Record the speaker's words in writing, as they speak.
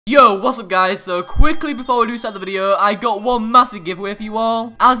Yo, what's up guys? So quickly before we do start the video, I got one massive giveaway for you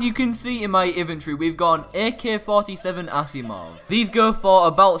all. As you can see in my inventory, we've got an AK-47 Asimov. These go for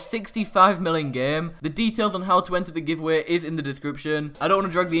about 65 million game. The details on how to enter the giveaway is in the description. I don't want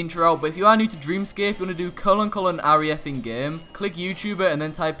to drag the intro out, but if you are new to DreamScape, you want to do ::ref in game, click YouTuber and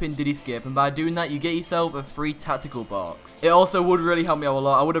then type in Didyscape, and by doing that you get yourself a free tactical box. It also would really help me out a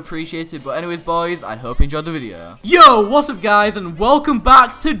lot. I would appreciate it. But anyways boys, I hope you enjoyed the video. Yo, what's up guys, and welcome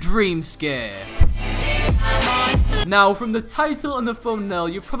back to DreamScape. Now, from the title and the thumbnail,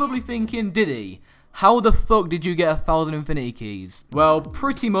 you're probably thinking, Diddy, how the fuck did you get 1,000 infinity keys? Well,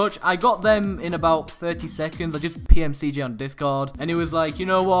 pretty much, I got them in about 30 seconds. I just PM'd CJ on Discord, and he was like, you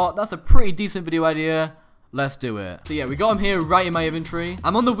know what, that's a pretty decent video idea. Let's do it. So yeah, we got them here right in my inventory.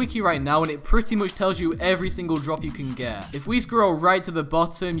 I'm on the wiki right now and it pretty much tells you every single drop you can get. If we scroll right to the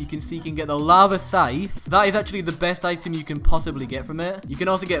bottom, you can see you can get the lava scythe. That is actually the best item you can possibly get from it. You can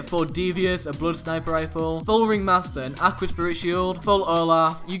also get full Devious, a blood sniper rifle, full ringmaster, an aqua spirit shield, full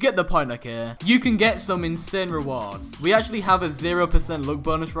Olaf. You get the point, okay? You can get some insane rewards. We actually have a 0% luck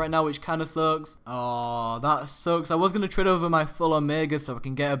bonus right now, which kind of sucks. Oh, that sucks. I was going to trade over my full omega so I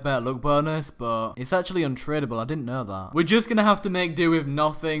can get a better luck bonus, but it's actually untradeable. I didn't know that. We're just gonna have to make do with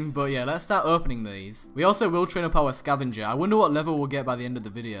nothing, but yeah, let's start opening these. We also will train up our scavenger. I wonder what level we'll get by the end of the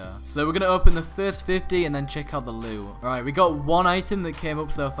video. So we're gonna open the first 50 and then check out the loot. Alright, we got one item that came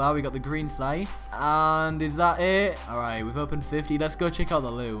up so far. We got the green scythe. And is that it? Alright, we've opened 50. Let's go check out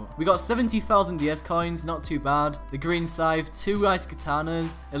the loot. We got 70,000 DS coins, not too bad. The green scythe, 2 ice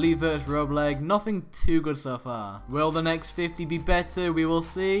katanas, elite versus robe leg. Nothing too good so far. Will the next 50 be better? We will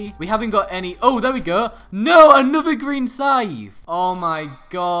see. We haven't got any. Oh, there we go. No, another green scythe. Oh my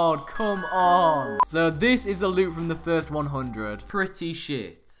god, come on. So this is the loot from the first 100. Pretty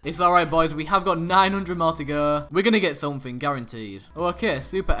shit. It's alright boys, we have got 900 more to go. We're gonna get something, guaranteed. Oh, okay,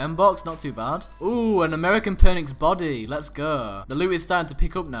 super M box, not too bad. Ooh, an American Pernix body, let's go. The loot is starting to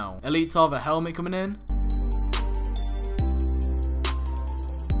pick up now. Elite Torva helmet coming in.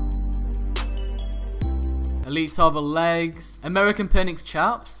 Elite Torva legs, American Pernix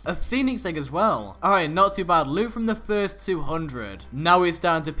chaps, a Phoenix egg as well. Alright, not too bad. Loot from the first 200. Now it's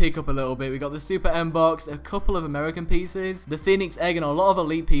starting to pick up a little bit. We got the super M box, a couple of American pieces, the Phoenix egg, and a lot of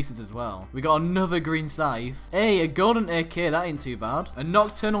elite pieces as well. We got another green scythe. Hey, a golden AK, that ain't too bad. A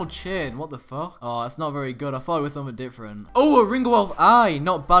nocturnal chain, what the fuck? Oh, that's not very good. I thought it was something different. Oh, a Ring of Wolf eye,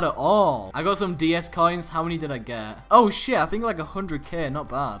 not bad at all. I got some DS coins. How many did I get? Oh shit, I think like 100k, not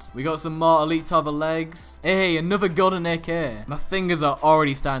bad. We got some more elite Torva legs. Hey, another golden AK. My fingers are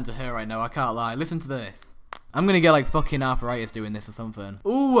already starting to hurt right now, I can't lie. Listen to this. I'm gonna get like fucking arthritis doing this or something.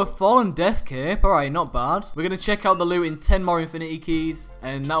 Ooh, a fallen death cape. Alright, not bad. We're gonna check out the loot in 10 more infinity keys,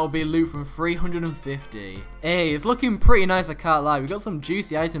 and that will be loot from 350. Hey, it's looking pretty nice, I can't lie. We got some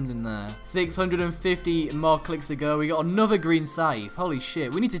juicy items in there. 650 more clicks to go. We got another green scythe. Holy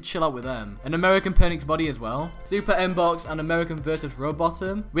shit, we need to chill out with them. An American Pernix body as well. Super M box and American Virtus robe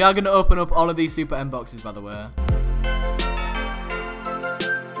bottom. We are gonna open up all of these super M boxes, by the way.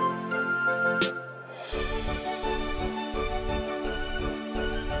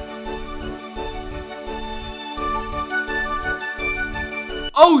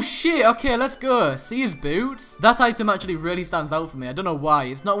 Oh shit, okay, let's go. See his boots? That item actually really stands out for me. I don't know why.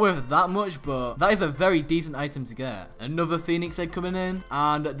 It's not worth that much, but that is a very decent item to get. Another Phoenix egg coming in.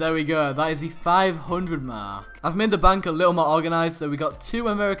 And there we go. That is the 500 mark. I've made the bank a little more organized, so we got 2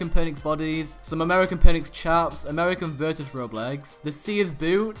 American Pernix bodies, some American Pernix chaps, American Virtus robe legs, the Sears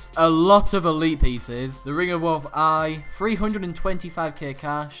boots, a lot of elite pieces, the Ring of Wolf eye, 325k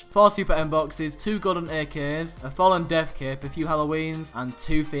cash, 4 super M boxes, 2 golden AKs, a fallen death cape, a few Halloweens, and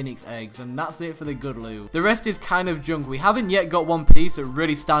 2 Phoenix eggs, and that's it for the good loot. The rest is kind of junk. We haven't yet got one piece that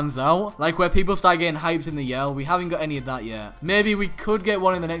really stands out, like where people start getting hyped in the yell. We haven't got any of that yet. Maybe we could get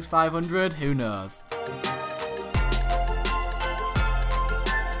one in the next 500, who knows.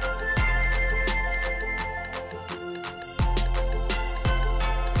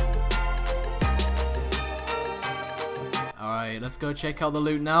 Alright, let's go check out the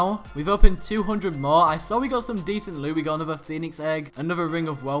loot now. We've opened 200 more. I saw we got some decent loot. We got another Phoenix egg, another Ring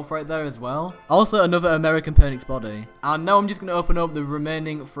of Wealth right there as well. Also another American Pernix body. And now I'm just going to open up the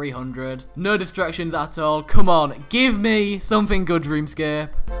remaining 300. No distractions at all. Come on, give me something good,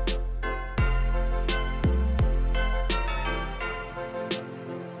 Dreamscape.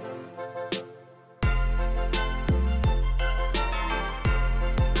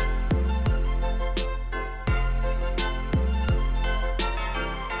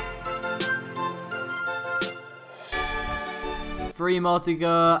 3 more to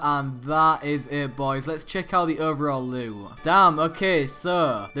go, and that is it, boys. Let's check out the overall loot. Damn, okay,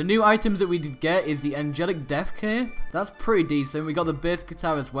 so the new items that we did get is the Angelic Didyscape. That's pretty decent. We got the bass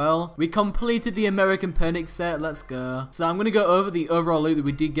guitar as well. We completed the American Panic set. Let's go. So I'm going to go over the overall loot that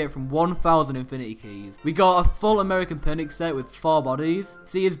we did get from 1000 Infinity Keys. We got a full American Panic set with 4 bodies,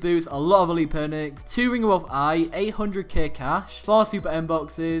 Sears boots, a lot of Elite Panics, 2 Ring of Wolf Eye, 800k cash, 4 Super M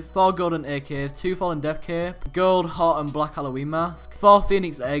boxes, 4 golden AKs, 2 Fallen Death Cape, gold, hot and black Halloween mask, 4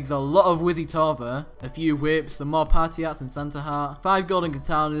 Phoenix eggs, a lot of Wizzy Tova, a few whips, some more party hats and Santa hat, 5 golden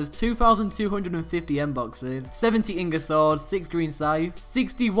katanas, 2250 M boxes, 70 Inga sword, 6 green scythe,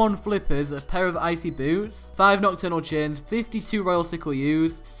 61 flippers, a pair of icy boots, 5 nocturnal chains, 52 royal sickle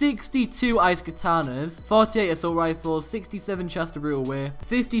U's, 62 ice katanas, 48 assault rifles, 67 Shasta brutal whip,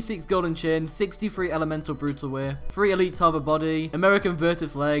 56 golden chain, 63 elemental brutal whip, 3 elite Tova body, American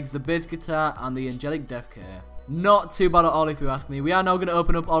Virtus legs, the bass guitar, and the angelic death care. Not too bad at all if you ask me. We are now going to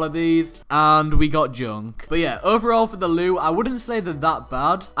open up all of these, and we got junk. But yeah, overall for the loot, I wouldn't say they're that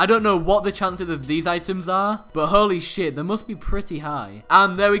bad. I don't know what the chances of these items are, but holy shit, they must be pretty high.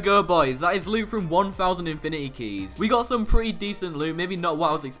 And there we go, boys. That is loot from 1000 Infinity Keys. We got some pretty decent loot, maybe not what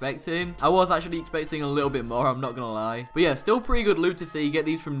I was expecting. I was actually expecting a little bit more, I'm not going to lie. But yeah, still pretty good loot to see. You get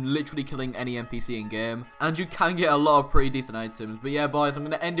these from literally killing any NPC in game, and you can get a lot of pretty decent items. But yeah, boys, I'm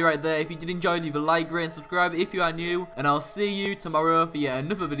going to end it right there. If you did enjoy, leave a like, rate, and subscribe if you are new, and I'll see you tomorrow for yet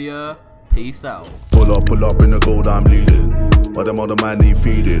another video. Peace out. Pull up in the gold I'm leading. But them other man need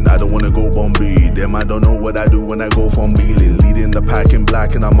feeding. I don't wanna go Bombay. Them I don't know what I do when I go from Beeling. Leading the pack in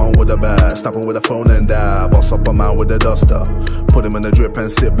black and I'm on with a bat. Snapping with a phone and dab. Boss up a man with a duster. Put him in the drip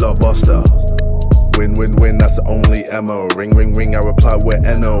and sip blockbuster. Win, win, win, that's the only ammo. Ring, ring, ring, I reply with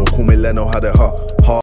NO. Call me Leno, had it hot.